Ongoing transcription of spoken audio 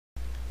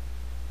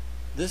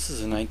This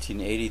is a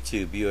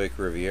 1982 Buick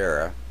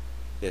Riviera.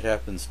 It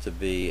happens to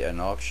be an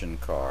auction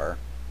car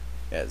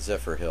at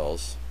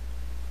Zephyrhills,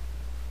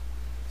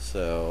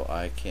 so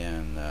I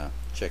can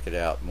check it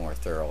out more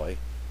thoroughly.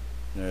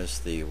 Notice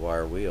the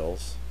wire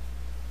wheels.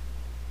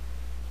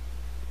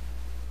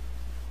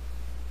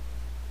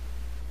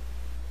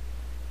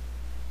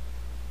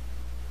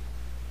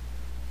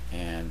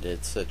 And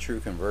it's a true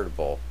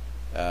convertible.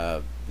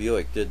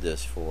 Buick did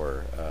this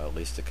for at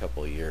least a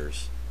couple of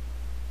years.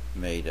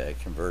 Made a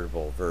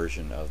convertible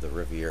version of the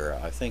Riviera.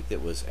 I think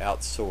it was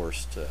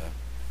outsourced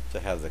to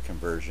have the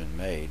conversion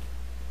made.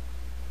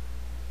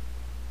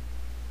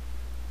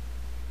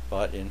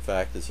 But in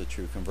fact, it's a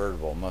true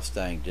convertible.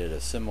 Mustang did a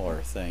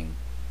similar thing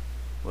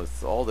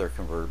with all their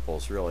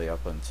convertibles really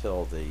up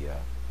until the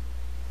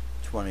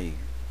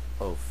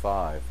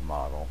 2005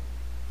 model.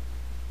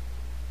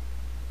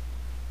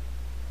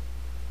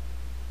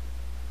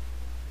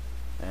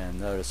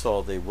 And notice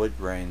all the wood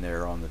grain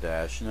there on the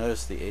dash.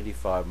 Notice the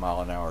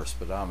 85-mile-an-hour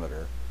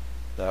speedometer.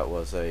 That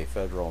was a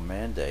federal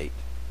mandate.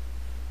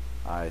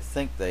 I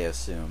think they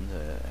assumed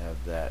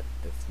that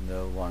if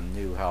no one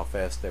knew how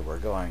fast they were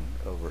going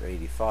over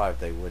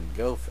 85, they wouldn't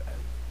go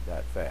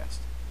that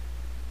fast.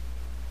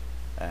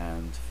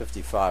 And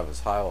 55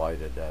 was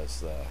highlighted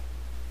as the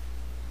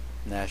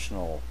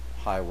national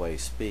highway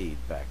speed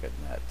back at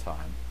that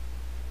time.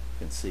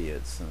 You can see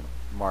it's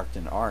marked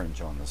in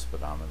orange on the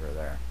speedometer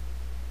there.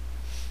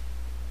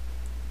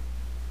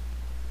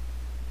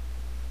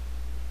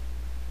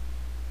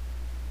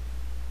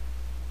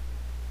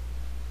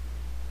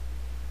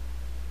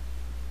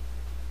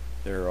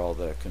 There are all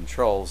the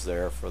controls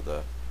there for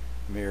the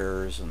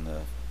mirrors and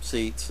the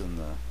seats and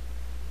the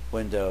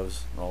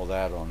windows and all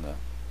that on the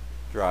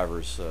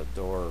driver's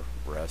door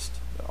rest,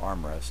 the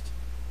armrest.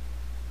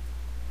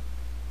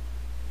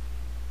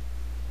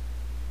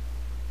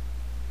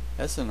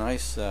 That's a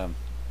nice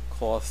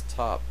cloth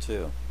top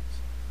too.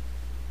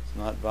 It's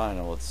not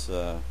vinyl, it's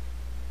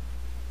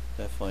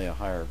definitely a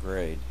higher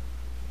grade.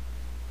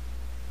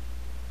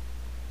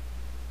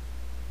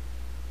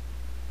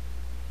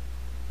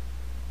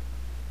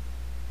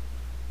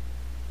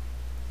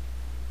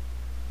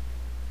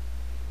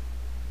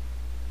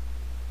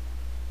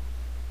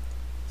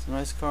 It's a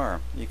nice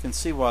car. You can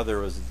see why there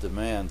was a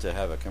demand to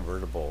have a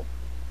convertible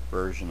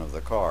version of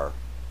the car,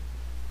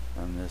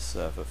 and this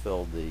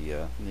fulfilled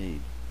the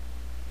need.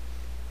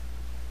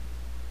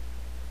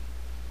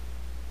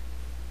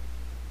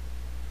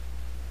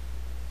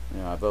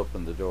 You know, I've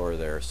opened the door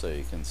there so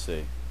you can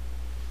see.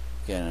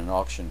 Again, an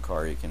auction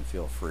car, you can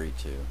feel free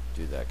to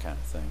do that kind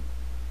of thing.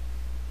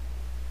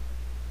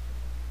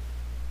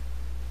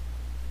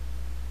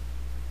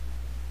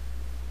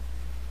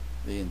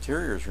 The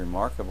interior is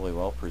remarkably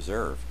well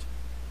preserved.